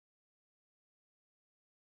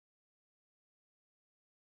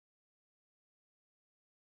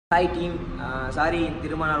Hi team, sorry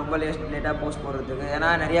திரும்ப நான் ரொம்ப லேட்டாக போஸ்ட் போடுறதுக்கு ஏன்னா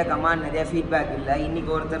நிறைய கமெண்ட் நிறைய ஃபீட்பேக் இல்லை. இன்றைக்கி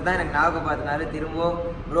ஒருத்தர் தான் எனக்கு ஞாபகம் பார்த்தினாரு திரும்ப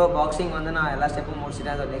ப்ரோ பாக்ஸிங் வந்து நான் எல்லா ஸ்டெப்பும்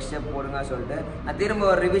முடிச்சுட்டேன், அதை நெக்ஸ்ட் ஸ்டெப் போடுங்க சொல்லிட்டு நான் திரும்ப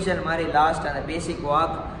ஒரு ரிவிஷன் மாதிரி லாஸ்ட் அந்த பேசிக்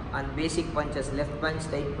walk and basic punches left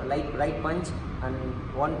punch right punch and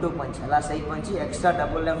 1-2 punch எல்லாம் சைட் பஞ்சு எக்ஸ்ட்ரா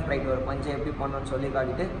டபுள் லெஃப்ட் ரைட் ஒரு பஞ்சை எப்படி பண்ணணும்னு சொல்லி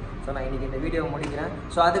காட்டிட்டு ஸோ நான் இன்றைக்கி இந்த வீடியோ முடிக்கிறேன்.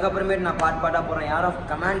 ஸோ அதுக்கப்புறமேட்டு நான் பாட்டாக போகிறேன். யாரும்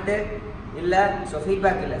கமெண்ட்டு இல்லை, ஸோ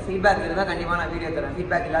ஃபீட்பேக் இருந்தால் கண்டிப்பாக நான் வீடியோ தரேன்.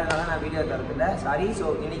 ஃபீட்பேக் இல்லாதனால நான் வீடியோ தரதில்லை, சாரி. ஸோ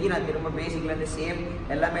இன்றைக்கி நான் திரும்ப பேசிக்லேருந்து சேம்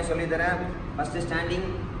எல்லாமே சொல்லித்தரேன். First standing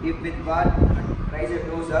tip with bar, rice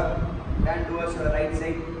close up, turn towards right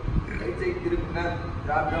side திருப்புங்க,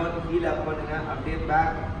 drop down heel அப் பண்ணுங்க, அப்படியே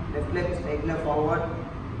பேக் லெஃப்ட் லெக் ஸ்ட்ரைட்டில் ஃபார்வர்ட்,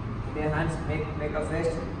 அப்படியே hands make a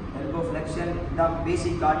fest, elbow flexion, இதான்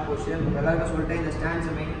பேசிக் கார்ட் பொசிஷன். எல்லாருக்கும் சொல்லிட்டு இந்த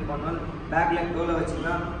ஸ்டாண்ட்ஸை மெயின்டைன் பண்ணணும். பேக் லெக் டோலை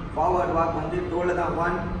வச்சிங்கன்னா ஃபார்வர்ட் வாக் வந்து டோலை தான்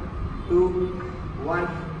 1-2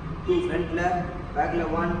 1-2 ஃப்ரண்ட்டில், பேக்கில்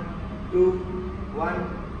 1-2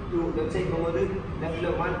 1-2, லெஃப்ட் சைட் போகும்போது லெஃப்டில்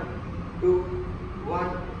 1-2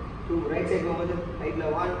 1-2, ரைட் சைட் போகும்போது ரைட்டில்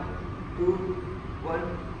 1-2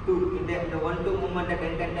 1-2. இந்த 1-2 மூவ்மெண்ட்டை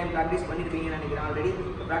 10 டைம் ப்ராக்டிஸ் பண்ணியிருப்பீங்கன்னு நினைக்கிறேன் ஆல்ரெடி.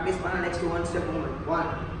 ப்ராக்டிஸ் பண்ணால் நெக்ஸ்ட் 1 ஸ்டெப் மூவ்மெண்ட் 1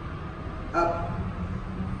 அப்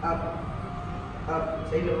அப் அப்,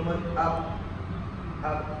 சைடில் போகும்போது அப்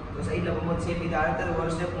அப், சைடில் போகும்போது சேம். இது அடுத்தது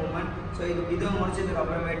ஒரு ஸ்டெப் மூவ்மெண்ட். ஸோ இதுவும் முடிச்சதுக்கு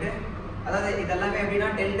அப்புறமேட்டு அதாவது இதெல்லாமே எப்படின்னா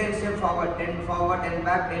 10 ஸ்டெப் ஃபார்வர்ட் 10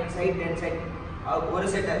 பேக் 10 சைட் ஒரு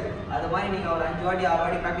செட் அது மாதிரி நீங்கள் ஒரு 5 வாட்டி 6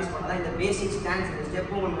 வாட்டி ப்ராக்டிஸ் பண்ணால் தான் இந்த பேசிக் ஸ்டாண்ட்ஸ் இந்த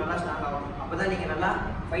ஸ்டெப்பும் உங்களுக்கு நல்லா ஸ்ட்ராங் ஆகும். அப்போ தான் நீங்கள் நல்லா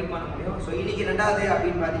ஃபைட் பண்ண முடியும். ஸோ இன்றைக்கி ரெண்டாவது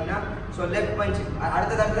அப்படின்னு பார்த்தீங்கன்னா ஸோ லெஃப்ட் பஞ்ச்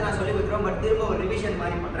அடுத்தது நான் சொல்லி கொடுத்துருவோம். பட் திரும்ப ஒரு ரிவிஷன்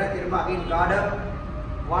மாதிரி பண்ணுறேன். திரும்ப அகைன் கார்டர்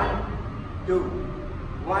 1-2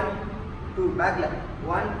 1-2, பேக்கில்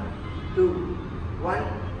 1-2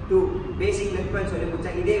 1-2, பேசிக் லெஃப்ட் பஞ்ச் சொல்லி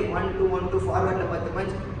கொடுத்தேன். இதே 1-2 ஃபார்வர்டில் 10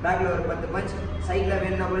 பஞ்ச், பேக்கில் ஒரு 10 பஞ்ச், சைடில்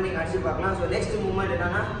வேணும்னா கூட நீங்கள் அடிச்சு பார்க்கலாம். ஸோ நெக்ஸ்ட் மூவ்மெண்ட்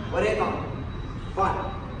என்னன்னா ஒரே கவுண்ட்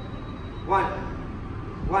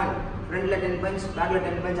 1-1 ஃப்ரண்ட்டில் 10 பஞ்ச், பேக்கில்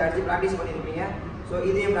 10 பஞ்ச் அடிச்சு ப்ராக்டிஸ் பண்ணியிருப்பீங்க. ஸோ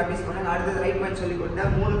இதையும் ப்ராக்டிஸ் பண்ணுங்க. அடுத்தது ரைட் பஞ்ச் சொல்லி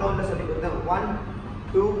கொடுத்தேன். 3 கவுண்டில் சொல்லி கொடுத்தேன்.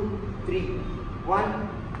 1-2 3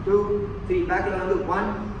 1-2 3, பேக்கில் வந்து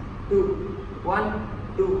 1-2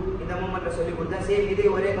 1-2, இந்த மூவ்மெண்ட்டை சொல்லி கொடுத்தேன். சேம் இதே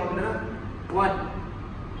ஒரே கவுண்ட்னா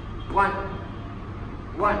 1-1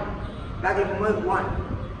 பேக்கில் போகும்போது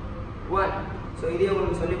 1-1. ஸோ இதையும்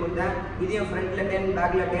உங்களுக்கு சொல்லி கொடுத்தேன். இதையும் ஃப்ரண்ட்டில் 10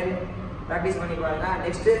 பேக்கில் 10 ப்ராக்டிஸ் பண்ணி பாருங்க.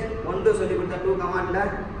 நெக்ஸ்ட்டு 1-2 சொல்லி கொடுத்தேன். 2 கமாண்டில்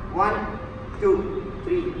 1-2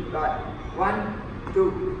 3 காட் 1-2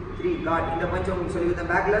 3 காட், இந்த பஞ்ச் உங்களுக்கு சொல்லி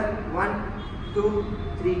கொடுத்தேன். பேக்கில் 1-2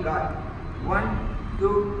 3 காட்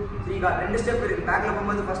 1-2 3 காட். 2 ஸ்டெப் இருக்குது. பேக்கில்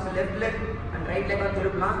போகும்போது first left leg and right லெக்காக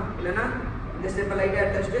திருப்பலாம், இல்லைன்னா இந்த ஸ்டெப்பை லைட்டாக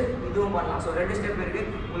எடுத்து வச்சுட்டு இதுவும் பண்ணலாம். ஸோ 2 ஸ்டெப் இருக்குது.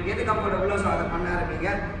 உங்களுக்கு எது கம்ஃபர்டபுளோ ஸோ அதை பண்ண ஆரம்பிங்க.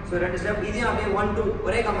 ஸோ 2 ஸ்டெப் இதையும் அப்படியே 1-2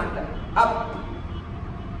 ஒரே கமாண்டில் அப்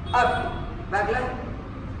அப், பேக்கில்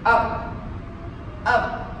அப் அப்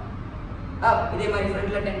அப், இதே மாதிரி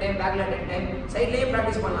ஃப்ரண்ட்டில் 10 டைம், பேக்கில் 10 டைம், சைட்லேயும்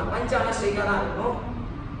ப்ராக்டிஸ் பண்ணலாம். பஞ்ச் ஆனால் ஸ்ட்ரைட்டாக தான் இருக்கும்,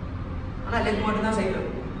 ஆனால் லெக் மட்டும் தான் சைடில்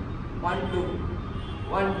இருக்கும்.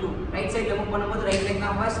 1-2 ரைட் சைடில் மூவ் பண்ணும்போது ரைட் லெக்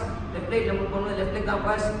தான் ஃபர்ஸ்ட், லெஃப்ட் ரைட்டில் மூவ் பண்ணும்போது லெஃப்ட் லெக் தான்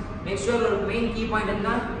ஃபர்ஸ்ட். மேக் ஷூர் ஒரு மெயின் கீ பாயிண்ட் என்ன,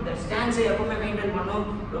 இந்த ஸ்டாண்ட்ஸை எப்பவுமே மெயின்டைன் பண்ணணும்.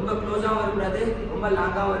 ரொம்ப க்ளோஸாகவும் இருக்கக்கூடாது, ரொம்ப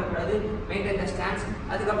லாங்காகவும் இருக்கக்கூடாது. Maintain the stands.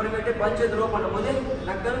 அதுக்கப்புறமேட்டு பஞ்சை த்ரோ பண்ணும்போது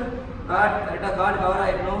நக்கல் கார்ட் கரெக்டாக கார்டு கவர்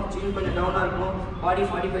ஆகிடணும். சின் கொஞ்சம் டவுனாக இருக்கணும். பாடி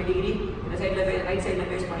 45 டிகிரி இந்த சைடில் ரைட் சைடில்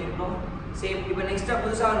ஃபேஸ் பண்ணியிருக்கணும். சேம். இப்போ நெக்ஸ்ட்டாக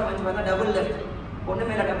புதுசாக ஒரு பஞ்ச் பார்த்தா டபுள் லெஃப்ட், ஒன்று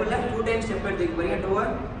மேலே டபுள் லெஃப்ட் 2 டைம் ஸ்டெப் எடுத்துக்க போறீங்க.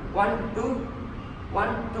 2-1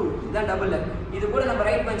 1-2, இதுதான் டபுள் லெஃப்ட். இது கூட நம்ம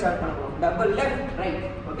ரைட் பஞ்ச் ஆட் பண்ண போகிறோம். Double left right,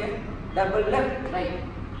 okay, double left right,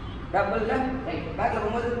 double left right. பேக்கில்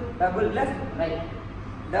போகும்போது double left right,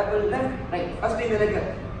 double left right. First இந்த leg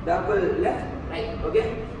double left right, okay.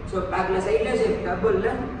 So பேக்கில் சைடில் same double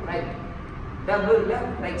left right, double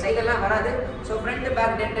left right. சைடெல்லாம் வராது. So front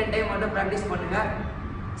back 10 time மட்டும் practice பண்ணுங்க.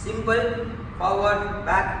 Simple forward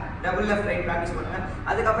back double left right practice பண்ணுங்க.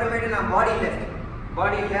 அதுக்கப்புறமேட்டு நான் பாடி left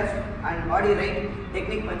and body right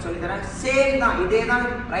technique பண்ணி சொல்லி தரேன். சேம் தான், இதே தான்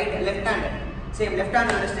right left hand same. Left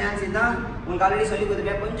ஹேண்டோட stance இதுதான் உங்களுக்கு ஆல்ரெடி சொல்லி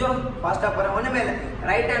கொடுத்துருக்கேன். கொஞ்சம் ஃபாஸ்ட்டாக போகிறேன். ஒன்றுமே இல்லை,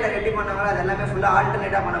 ரைட் ஹேண்டை ரெடி பண்ணாங்களோ அது எல்லாமே ஃபுல்லாக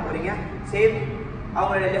ஆல்டர்னேட்டாக பண்ண போகிறீங்க. சேம்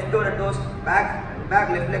அவங்களோட லெஃப்டோட dose back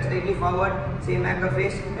left leg straightly forward, same make a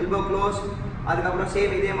face, elbow close. அதுக்கப்புறம்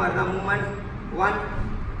சேம் இதே மாதிரி தான் மூவ்மெண்ட்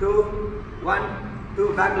 1-2 1-2,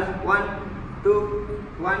 பேக்கில் 1-2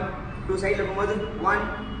 1-2, சைடில் போகும்போது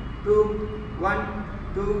 1-2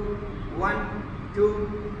 1-2 1-2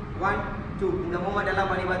 1-2, இந்த மூவ்மெண்ட் எல்லாம்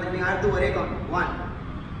பண்ணி பார்த்துருப்பீங்க. அடுத்து ஒரே கவுண்ட்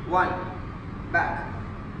 1-1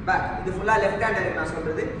 பேக். இது ஃபுல்லாக லெஃப்ட் ஹேண்ட் இருக்கு நான்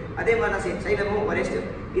சொல்கிறது. அதே மாதிரி தான் சேம் சைடில் போகும் ஒரே ஸ்டெப்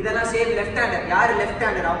இதெல்லாம் சேம் லெஃப்ட் ஹேண்டர். யார் லெஃப்ட்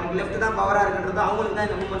ஹேண்டர் அவங்களுக்கு லெஃப்ட் தான் பவராக இருக்குன்றதோ அவங்களுக்கு தான்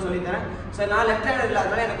இந்த மூவ்மெண்ட் சொல்லித்தரேன். ஸோ நான் லெஃப்ட் ஹேண்டர்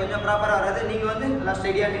இல்லாதனால எனக்கு கொஞ்சம் ப்ராப்பராக வராது. நீங்கள் வந்து நல்லா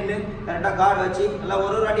ஸ்டெடியாக நின்று கரெக்டாக கார்டு வச்சு நல்லா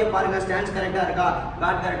ஒரு வாட்டியும் பாருங்கள் ஸ்டாண்ட்ஸ் கரெக்டாக இருக்கா,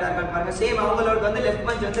 கார்டு கரெக்டாக இருக்கான்னு பாருங்கள். சேம் அவங்களோட வந்து லெஃப்ட்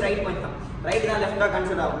பஞ்ச் வந்து ரைட் பஞ்ச் தான். ரைட் தான் லெஃப்டாக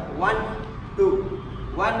கன்சிடர் ஆகும். 1 2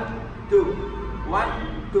 1 2 1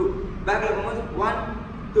 2 பேக்கில் போகும்போது 1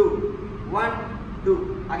 2 1 2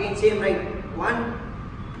 அகைன் சேம் ரைட் 1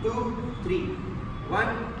 2 3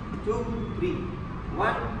 1 2 3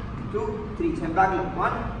 1 2 3 சேம் பேக்கில்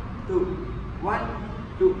 1 2 1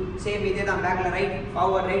 2 சேம் இதே தான் பேக்கில் ரைட்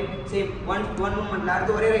ஃபார்வர்ட் ரைட் சேம் 1 மூமெண்ட்டில்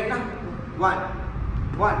அடுத்து ஒரே ரைட்னா 1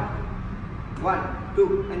 1 1 2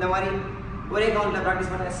 இந்த மாதிரி ஒரே கவுண்டில்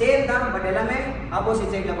ப்ராக்டிஸ் பண்ணுங்கள். சேம் தான் பட் எல்லாமே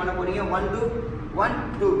ஆப்போசிட் சைடில் பண்ண போகிறீங்க. 1 2 1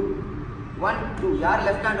 2 1 2 யார்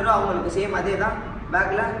லெஃப்ட் ஹேண்டரோ அவங்களுக்கு சேம் அதே தான்.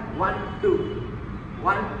 பேக்கில் 1 2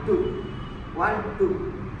 1 2 1 2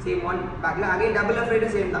 சேம் 1 பேக்கில் again double left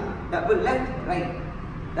right same தான். Double left right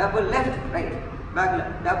double left right பேக்கில்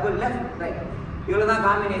டபுள் லெஃப்ட் ரைட் இவ்வளோ தான்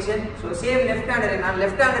combination. So same left hander. நான்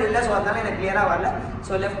லெஃப்ட் ஹேண்டர் இல்லை ஸோ அதனால எனக்கு கிளியராக வரல.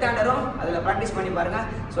 ஸோ லெஃப்ட் ஹேண்டரும் அதில் ப்ராக்டிஸ் பண்ணி பாருங்கள்.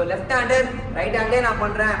 ஸோ லெஃப்ட் ஹேண்டர் ரைட் ஹேண்டே நான்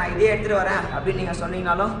பண்ணுறேன், நான் இதே எடுத்துகிட்டு வரேன் அப்படின்னு நீங்கள்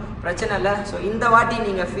சொன்னீங்கனாலும் பிரச்சனை இல்லை. ஸோ இந்த வாட்டி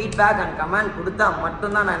நீங்கள் ஃபீட்பேக் அண்ட் கமெண்ட் கொடுத்தா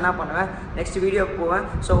மட்டும்தான் நான் என்ன பண்ணுவேன் நெக்ஸ்ட் வீடியோக்கு போவேன்.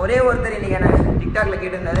 ஸோ ஒரே ஒருத்தர் இன்றைக்கி என்ன டிக்டாக்ல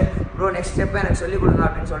கேட்டிருந்தாரு, ப்ரோ நெக்ஸ்ட் ஸ்டெப்பை எனக்கு சொல்லிக் கொடுங்க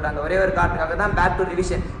அப்படின்னு சொல்லிட்டு அந்த ஒரே ஒரு காரணத்துக்காக தான் back to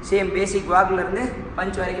revision same basic வாக்லேருந்து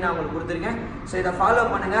punch வரைக்கும் நான் உங்களுக்கு கொடுத்துருக்கேன். ஸோ இதை ஃபாலோ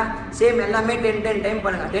பண்ணுங்கள். சேம் எல்லாமே 10 டைம்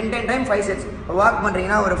பண்ணுங்கள். 10 டைம் 5 செட்ஸ் வாக்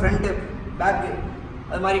பண்ணுறீங்கன்னா ஒரு ஃப்ரண்ட்டு பேக்கு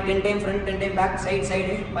அது மாதிரி 10 time front 10 time back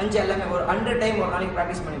side punch எல்லாமே ஒரு 100 டைம் ஒரு நாளைக்கு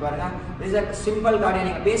ப்ராக்டிஸ் பண்ணி பாருங்கள். Is a simple cardio.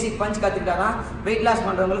 நீங்கள் பேசிக் பஞ்ச் கற்றுக்கிட்டா தான் வெயிட் லாஸ்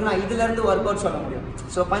பண்ணுறவங்களுக்கு நான் இதுலேருந்து ஒர்க் அவுட் சொல்ல முடியும்.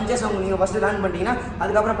 ஸோ பஞ்சஸ் அவங்க நீங்கள் ஃபஸ்ட்டு லேர்ன் பண்ணிட்டீங்கன்னா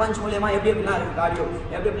அதுக்கப்புறம் பஞ்ச் மூலியமாக எப்படி எப்படிலாம் இருக்குது கார்டியோ,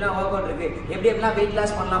 எப்படி எப்படிலாம் ஒர்க் அவுட் இருக்குது, எப்படி எப்படிலாம் வெயிட்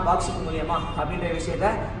லாஸ் பண்ணலாம் பாக்ஸிங் மூலியமா அப்படின்ற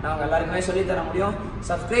விஷயத்த நான் எல்லாருக்குமே சொல்லித்தர முடியும்.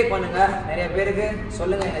 சப்ஸ்கிரைப் பண்ணுங்கள். நிறைய பேருக்கு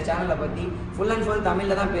சொல்லுங்கள் இந்த சேனலை பற்றி. ஃபுல் அண்ட் ஃபுல்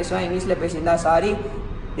தமிழில் தான் பேசுவேன், இங்கிலீஷில் பேசியிருந்தா சாரி.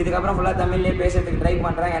 இதுக்கப்புறம் ஃபுல்லாக தமிழ்லேயே பேசுறதுக்கு ட்ரை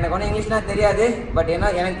பண்ணுறேன். எனக்கு ஒன்றும் இங்கிலீஷ்லாம் தெரியாது, பட்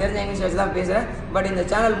எனக்கு தெரிஞ்ச இங்கிலீஷ் வச்சு தான் பேசுகிறேன். பட் இந்த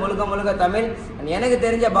சேனல் முழுக்க தமிழ் அண்ட் எனக்கு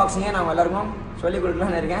தெரிஞ்ச பாக்ஸிங்கை நான் எல்லாருக்கும் சொல்லிக்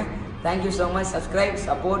கொடுக்கலான்னு இருக்கேன். Thank you so much. Subscribe,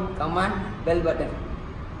 support, comment, bell button.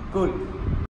 Cool.